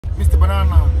Mr.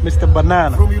 Banana. Mr.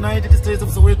 Banana. From United States of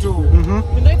Soweto.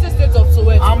 United States of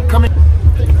Soweto. I'm coming.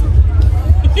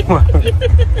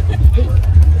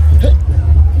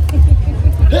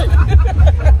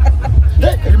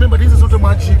 Hey, remember, this is not a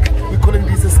magic. We're calling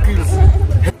this a skills.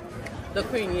 The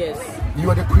queen, yes.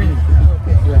 You are the queen.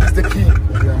 Yeah. It's the king.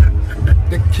 Yeah.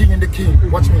 The king and the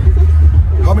king. Watch me.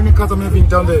 How many cars am I having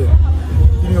down there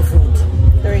in your food?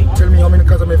 3. Tell me how many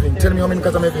cars I'm having. Tell me how many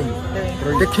cars I'm having.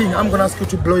 3. The king, I'm gonna ask you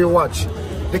to blow your watch.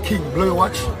 The king, blow your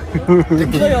watch. The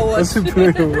king, Blow your watch. Blow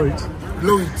your watch.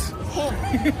 blow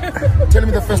it. Tell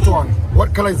me the first one.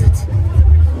 What color is it?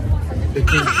 The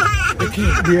king. The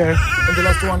king. Yeah. And the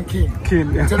last one, king.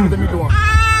 King. Tell me the middle one.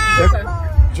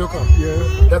 Joker.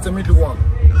 Yeah. That's the middle one.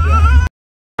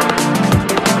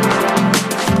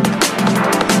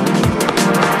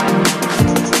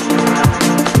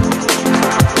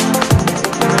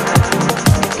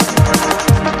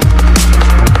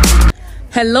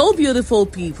 Hello, beautiful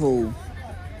people.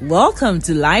 Welcome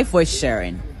to Life Worth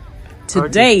Sharing.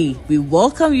 Today, we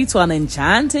welcome you to an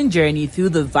enchanting journey through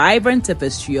the vibrant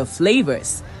tapestry of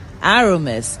flavors,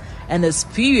 aromas, and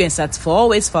experience at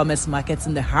Fourways Farmers Market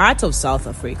in the heart of South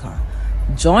Africa.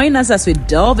 Join us as we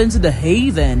delve into the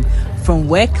haven from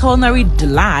where culinary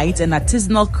delight and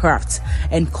artisanal craft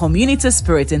and community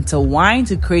spirit intertwine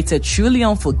to create a truly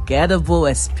unforgettable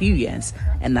experience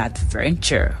and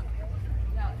adventure.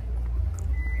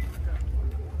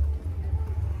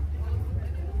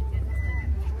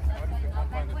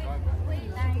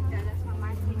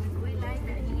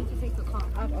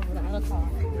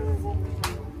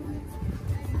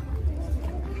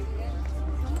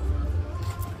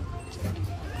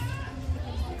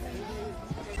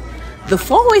 The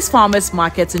Fourways Farmers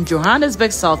Market in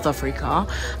Johannesburg, South Africa,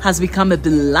 has become a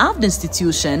beloved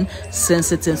institution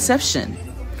since its inception.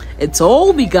 It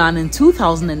all began in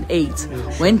 2008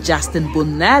 when Justin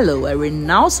Bonello, a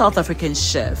renowned South African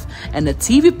chef and a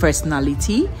TV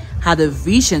personality, had a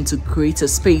vision to create a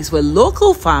space where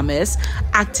local farmers,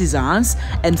 artisans,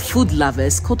 and food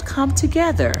lovers could come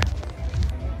together.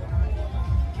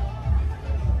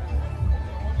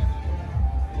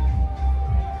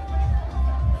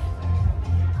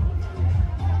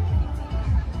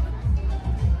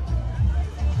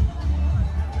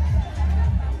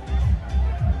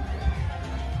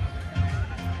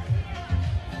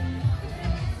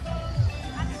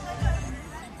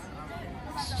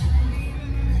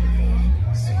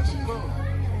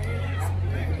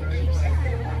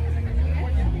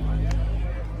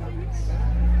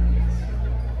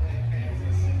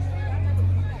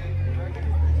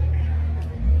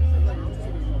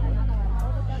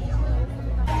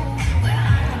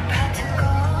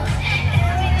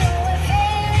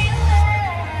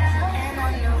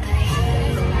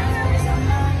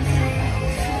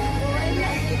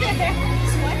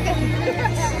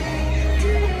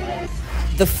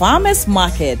 The farmers'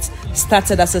 market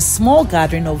started as a small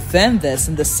gathering of vendors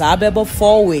in the suburb of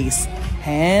Fourways,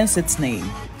 hence its name.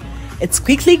 It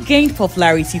quickly gained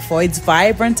popularity for its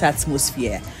vibrant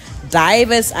atmosphere,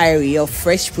 diverse array of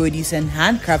fresh produce and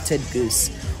handcrafted goods.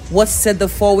 What set the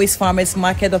Fourways Farmers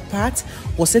Market apart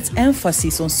was its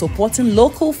emphasis on supporting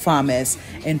local farmers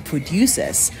and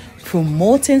producers,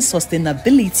 promoting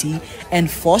sustainability and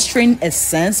fostering a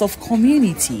sense of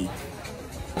community.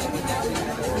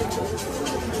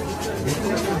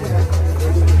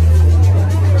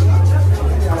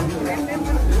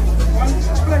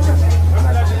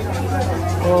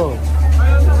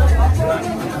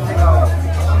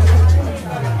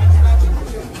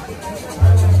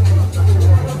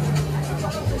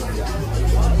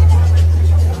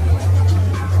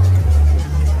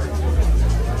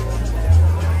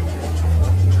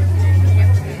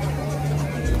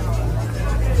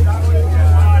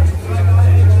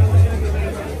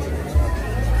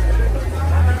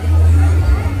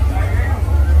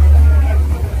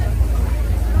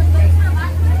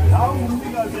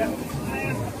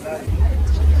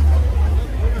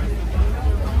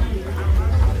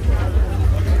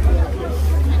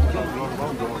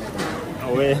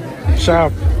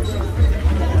 Sharp.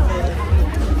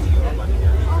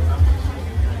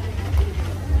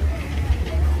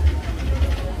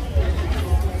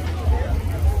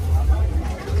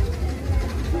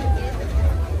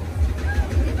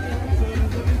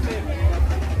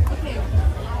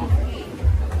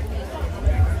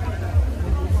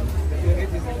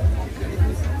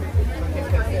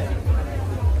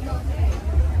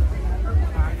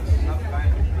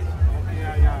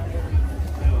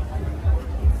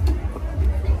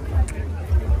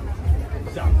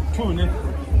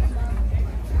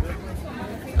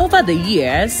 Over the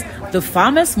years, The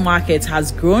farmers market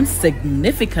has grown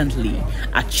significantly,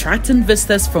 attracting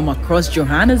visitors from across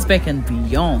Johannesburg and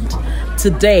beyond.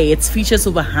 Today, it features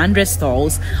over 100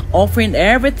 stalls, offering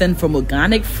everything from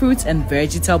organic fruits and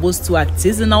vegetables to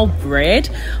artisanal bread,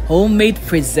 homemade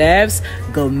preserves,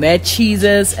 gourmet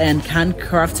cheeses, and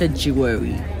handcrafted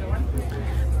jewelry.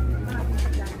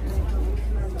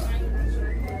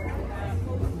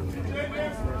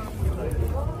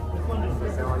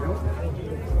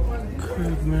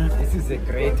 This is a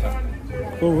grater.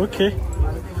 Oh, okay.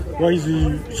 Why is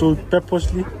he so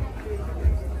purposely?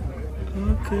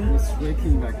 Okay. It's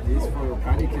working like this for your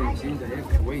garlic and ginger. You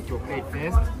have to wait your plate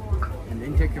first, and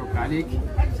then take your garlic,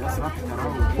 just wrap it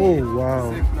around. Oh,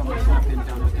 wow.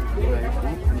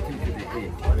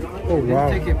 Oh, wow.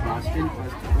 Then take a brush, then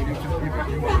first put it to paper,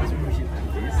 then just push it like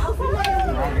this.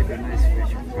 Now get a nice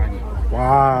fresh garlic.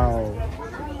 Wow.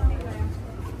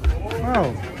 Wow.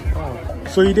 Wow.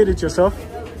 So you did it yourself?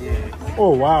 Yeah.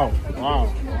 Oh, wow. Wow.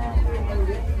 Wow.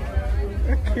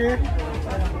 Okay.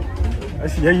 I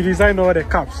see. Yeah, you designed all the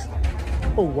cups.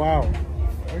 Oh, wow.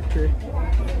 Okay.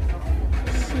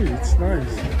 See, it's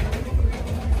nice.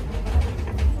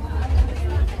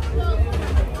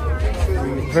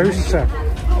 Very sharp.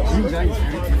 Ginger is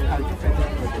very difficult to cut it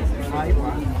because it's a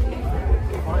fiber.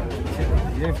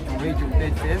 You have to wait your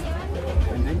plate first,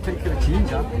 and then take your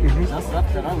ginger, just wrap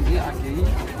it around here again,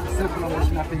 circle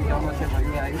machine up and down, whatever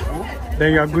you are for. Then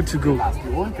you are good to go. Last,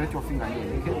 you won't get your finger here.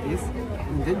 Look at this,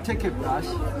 and then take a brush,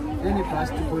 any brush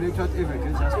to correct whatever, you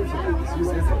can just push it like this. Use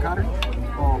as a curry,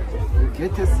 or you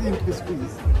get a simple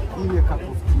squeeze in a cup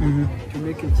of tea to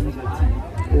make a ginger tea.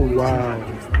 Oh, wow.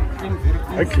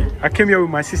 Okay, I came here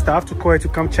with my sister. I have to call her to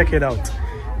come check it out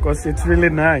because it's really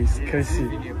nice. Can you see?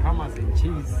 Parmesan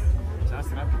cheese,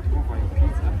 just wrap it over your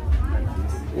pizza like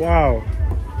this. Wow.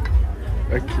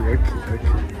 Okay.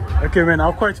 Okay, man.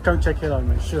 I'll call you to come check it out,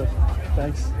 man. Sure.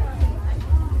 Thanks.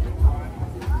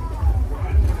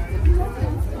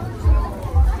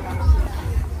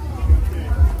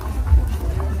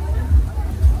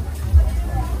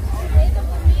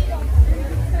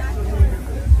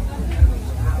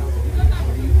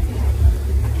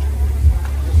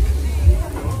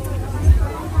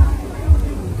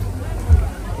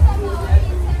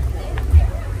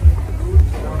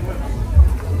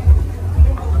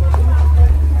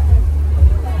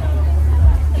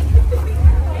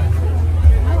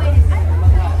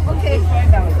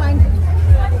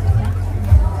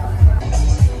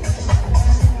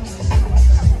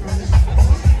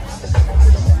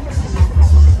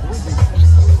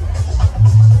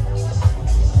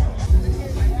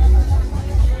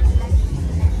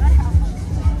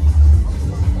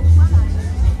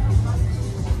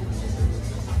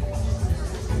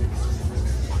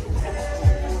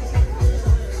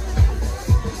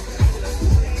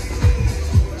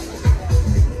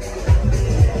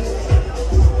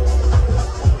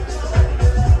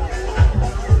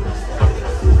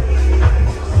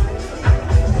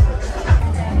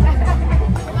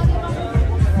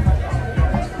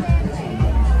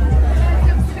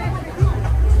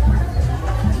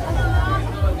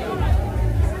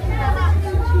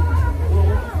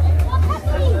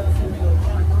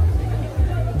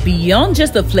 Beyond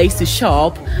just a place to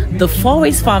shop, the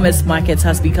Fourways Farmers Market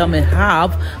has become a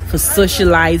hub for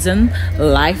socializing,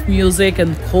 live music,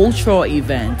 and cultural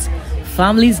events.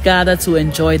 Families gather to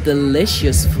enjoy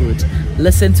delicious food,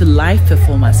 listen to live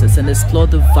performances, and explore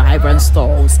the vibrant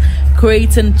stalls,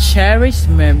 creating cherished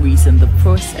memories in the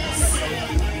process.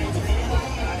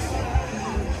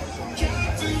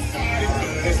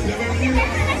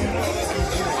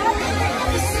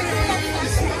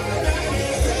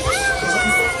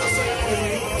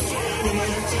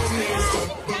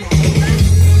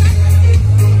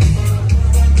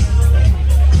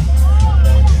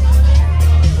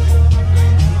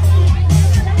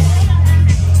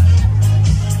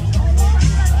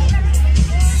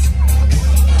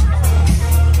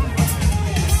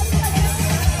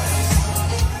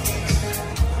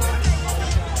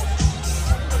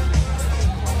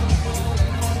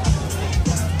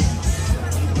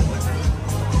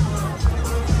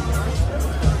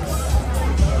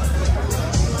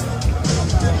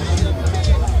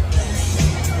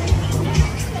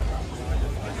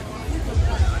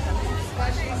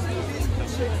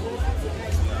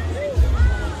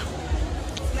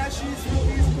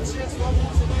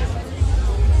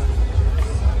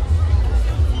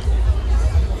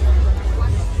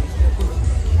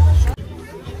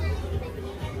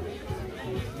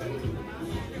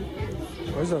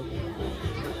 What's up?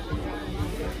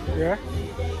 Yeah?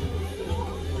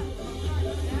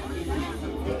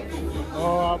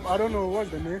 Oh, I don't know.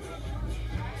 What's the name?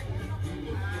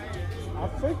 I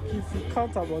think if you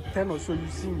count about 10 or so, you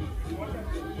see me.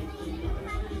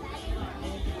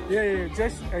 Yeah,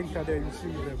 just enter there, you see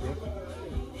me there, bro.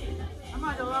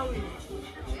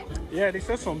 Yeah, they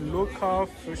sell some local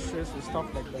fishes and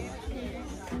stuff like that.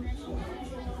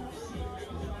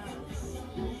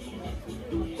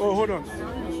 Oh, hold on.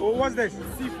 Oh, what's this?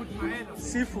 Seafood, man.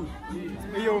 Seafood.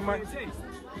 Hey, yo, man.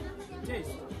 Taste.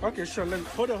 Okay, sure.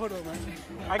 Hold on, man.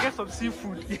 I get some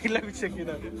seafood. Let me check it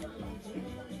out.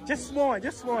 Just small one,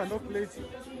 no plates.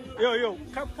 Yo,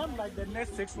 come like the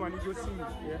next 6 one, you go see me.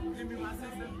 Yeah.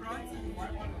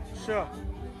 Sure.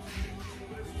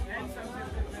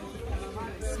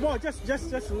 Small, just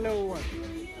a little one.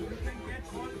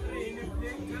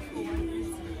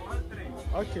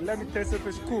 Okay, let me test if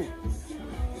it's cool.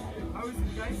 How is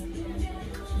it, guys?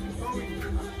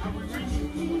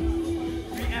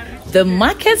 The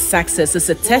market's success is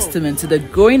a testament to the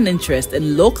growing interest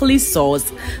in locally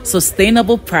sourced,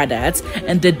 sustainable products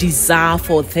and the desire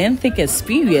for authentic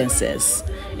experiences.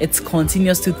 It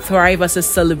continues to thrive as a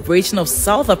celebration of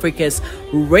South Africa's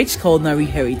rich culinary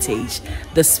heritage,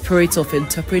 the spirit of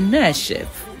entrepreneurship.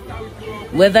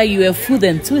 Whether you're a food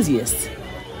enthusiast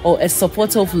or a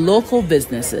supporter of local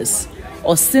businesses,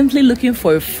 or simply looking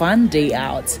for a fun day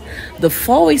out, the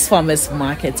Fourways Farmers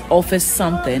Market offers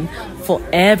something for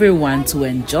everyone to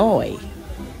enjoy.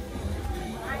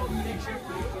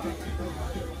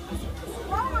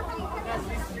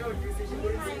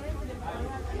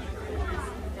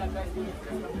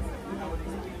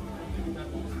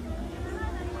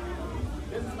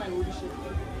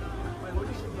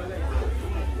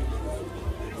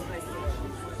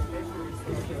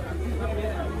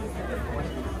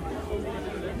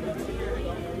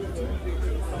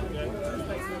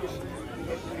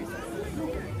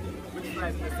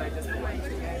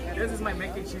 This is my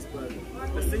mac and cheese burger,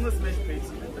 the single smash patty,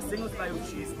 the single slice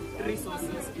of cheese, 3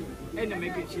 sauces, and a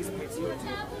mac and cheese patty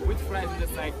with fries on the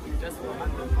side, just for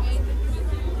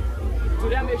 100.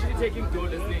 Today I'm actually taking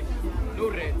dollars, no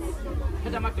rents.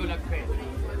 But I'm a dollar pair.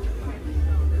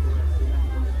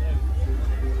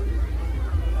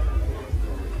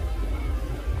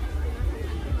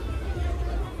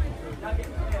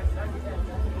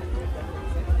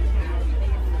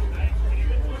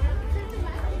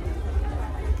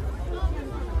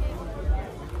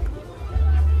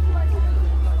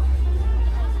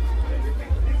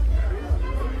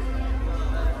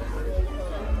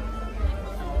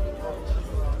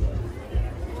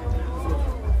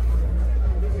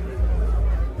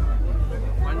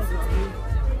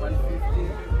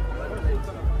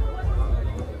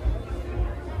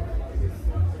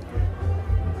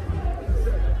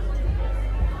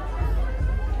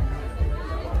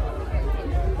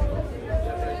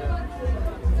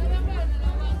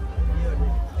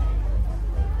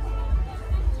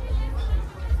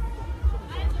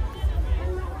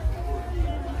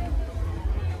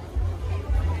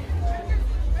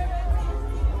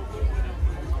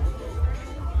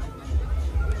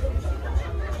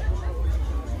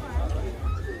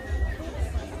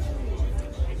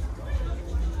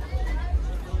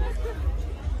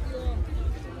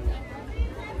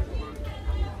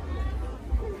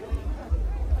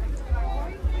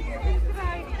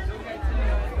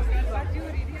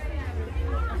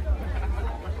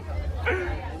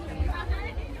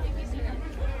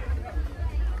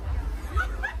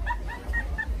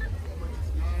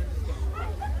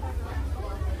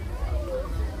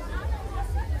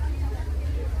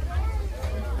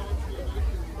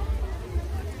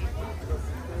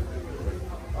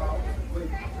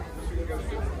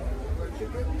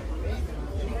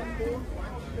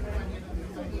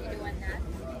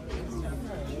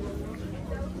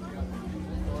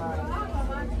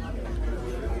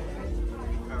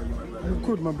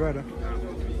 Good, my brother.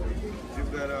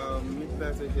 You've got meat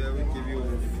platter here. We give you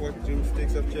 4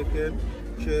 drumsticks of chicken,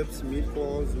 chips,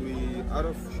 meatballs. We out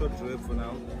of short rib for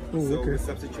now, so okay. we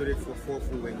substituted for 4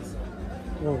 full wings.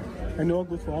 Oh, and they all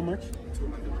good for how much?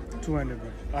 200.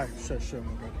 Alright, sure,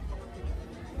 my brother.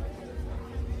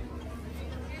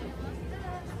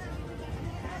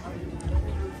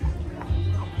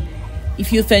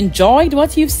 If you've enjoyed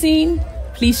what you've seen,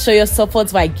 please show your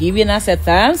support by giving us a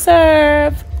thumbs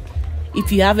up. If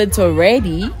you haven't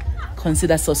already,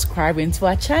 consider subscribing to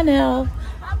our channel.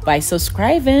 By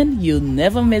subscribing, you'll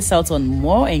never miss out on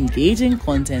more engaging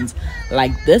content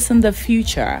like this in the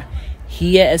future.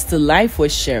 Here is to Life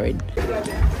Worth Sharing.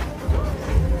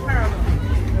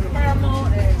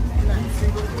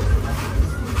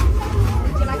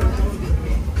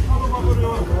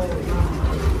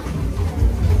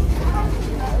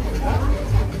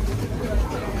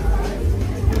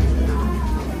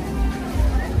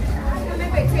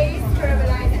 Taste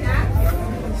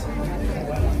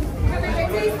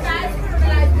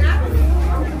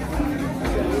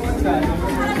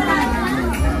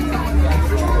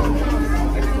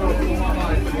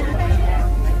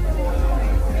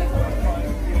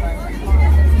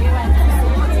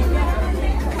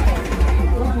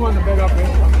want the burger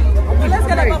first? Let's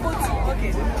get a bubble tea.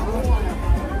 Okay.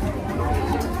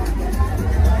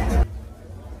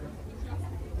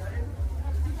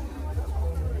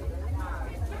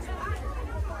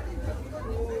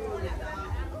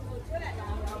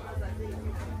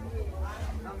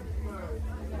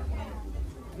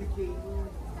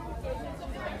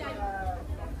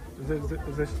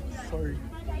 Sorry,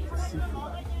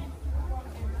 seafood.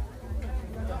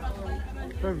 I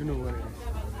don't even know what it is.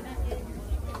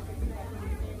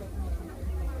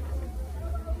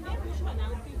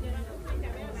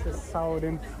 It's a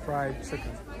southern fried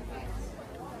chicken.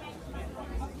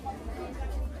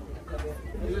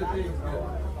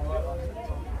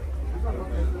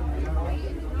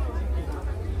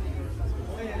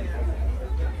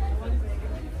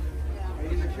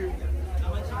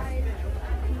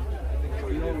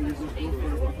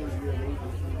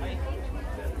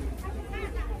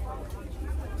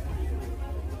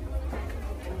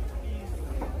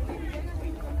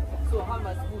 So how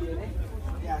much food in it?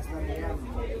 Yes,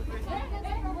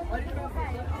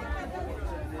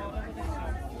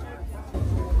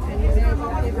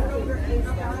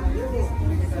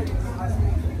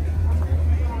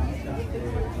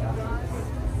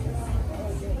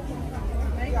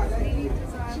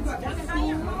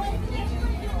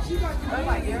 Oh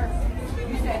my dear.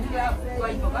 You said you out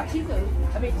like chicken.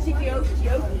 I mean chicken.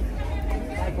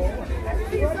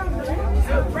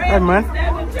 Hey man.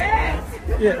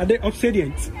 Yeah, are they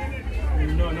obsidian?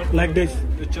 No, not Like this?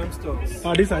 the gemstones.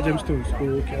 Oh, these are gemstones. Oh,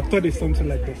 okay. I thought it's something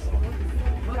like this.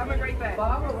 Coming right back.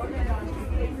 Wow.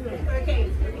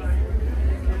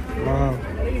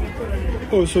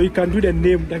 Oh, so you can do the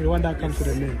name, like the one that comes to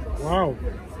the name. Wow.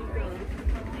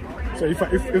 So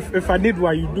if I need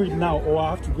one, you do it now, or I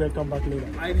have to go and come back later.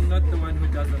 I'm not the one who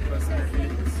does them personally,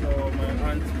 so my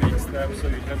aunt makes them, so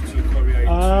you have to courier it.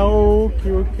 Ah,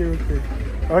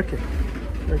 okay.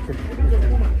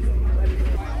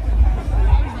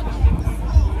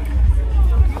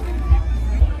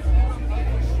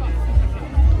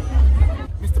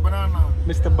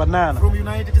 Mr. Banana. From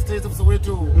United States of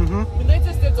Soweto.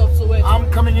 United States of Soweto. I'm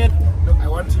coming in. No, I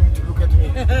want him to look at me.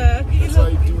 That's why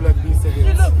I do like this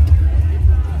ahead.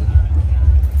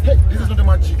 Hey, this is not a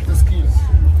magic, the skills.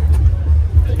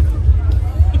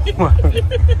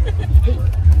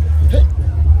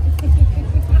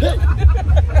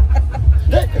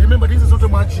 Hey, remember this is not a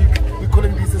magic. We're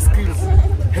calling this a skills.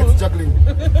 Head juggling.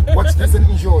 Watch this and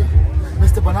enjoy.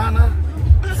 Mr. Banana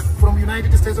from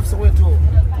United States of Soweto.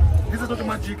 This is not a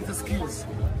magic, it's a skills.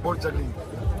 Ball juggling.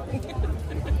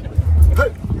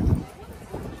 Hey!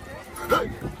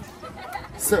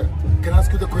 Sir, can I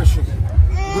ask you the question? Do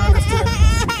you understand?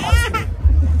 Ask me.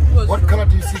 What color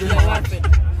do you see there?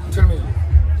 Tell me.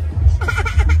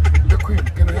 The queen,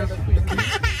 can you help the king?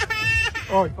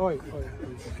 Oi. Okay.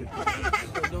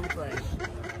 So don't cry.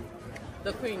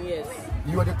 The queen, yes.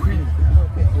 You are the queen.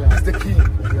 Okay. Yeah. It's the king.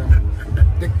 Yeah.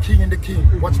 The king and the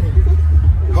king. Watch me.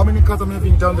 How many cards am I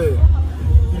having down there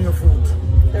in your food?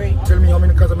 3. Tell me how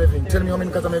many cards I'm having. Tell me how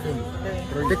many cards I'm having.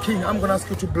 3. The king, I'm gonna ask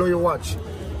you to blow your watch.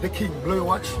 The king, blow your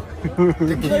watch. The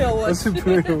king, Blow your watch. Let's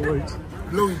blow your watch.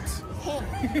 blow it.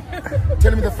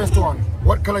 Tell me the first one.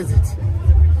 What color is it?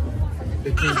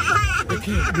 The king. The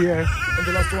king. Yeah. And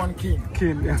the last one, king.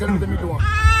 King. Tell me the middle one.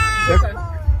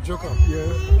 Joker.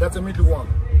 Yeah. That's the middle one.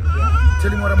 Yeah.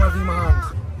 Tell me what I'm having in my hand.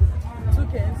 2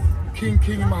 pence. King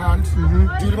in my hand. Do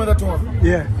you remember that one?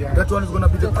 Yeah. That one is gonna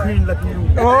be the queen like you.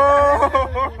 Oh!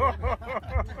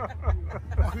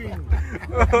 Queen.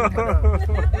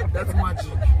 That's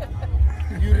magic.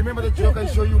 You remember the joke I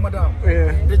show you, madam?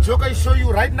 Yeah. The joke I show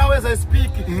you right now as I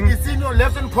speak is in your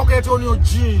left hand pocket on your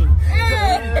jean. You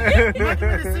might not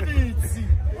receive it.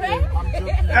 I'm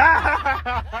joking.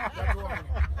 That one.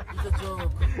 It's a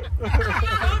joke.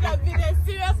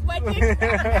 Serious magic.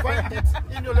 Find it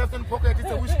in your left hand pocket.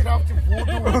 It's a witchcraft voodoo. In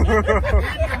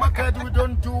the market, we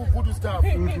don't do voodoo stuff.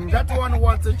 That one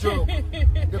was a joke.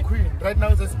 The queen. Right now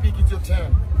as I speak, it's your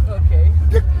turn. Okay.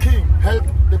 The king, help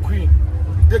the queen.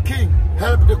 The king,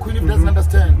 help the queen if doesn't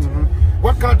understand.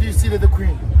 What color do you see with the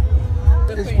queen?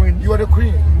 The queen. You are the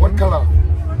queen. What color?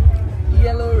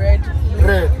 Yellow, red.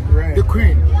 Red. The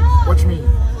queen. Watch me.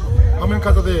 How many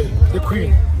cards are there? The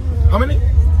queen. How many?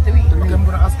 3. Okay, I'm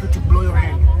going to ask you to blow your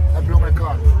hand. I blow my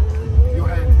card. Your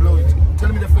hand, blow it.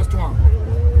 Tell me the first one.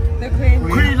 The queen.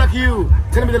 Queen like you.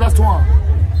 Tell me the last one.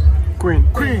 Queen.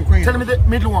 Queen. Tell me the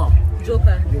middle one.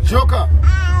 Joker. Joker.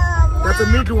 That's the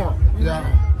middle one. Yeah.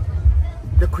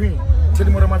 The queen. Tell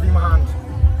me what I'm having in my hand.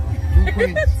 2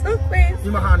 queens. 2 queens.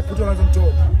 In my hand. Put your hands on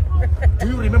top. Do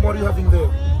you remember what you're having there?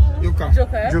 Joker.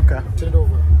 Joker. Turn it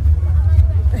over.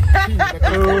 King, like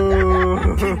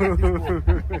Oh. king like this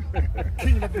one.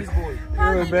 King like this boy.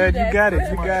 Oh man, you got it,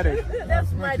 you got it.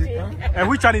 That's magic. Huh? And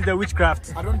which one is the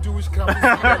witchcraft? I don't do witchcraft.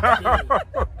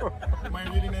 My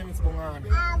real name is Bongani.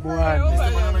 One.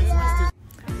 Mr. Banana is my stage.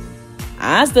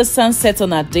 As the sun sets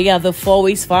on our day at the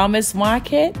Fourways Farmers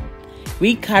Market,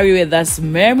 we carry with us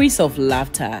memories of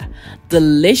laughter,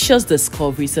 delicious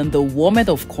discoveries, and the warmth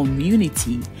of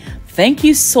community. Thank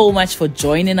you so much for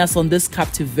joining us on this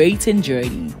captivating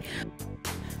journey.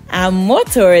 Our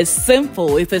motto is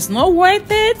simple: if it's not worth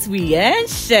it, we ain't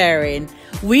sharing.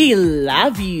 We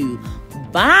love you.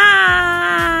 Bye.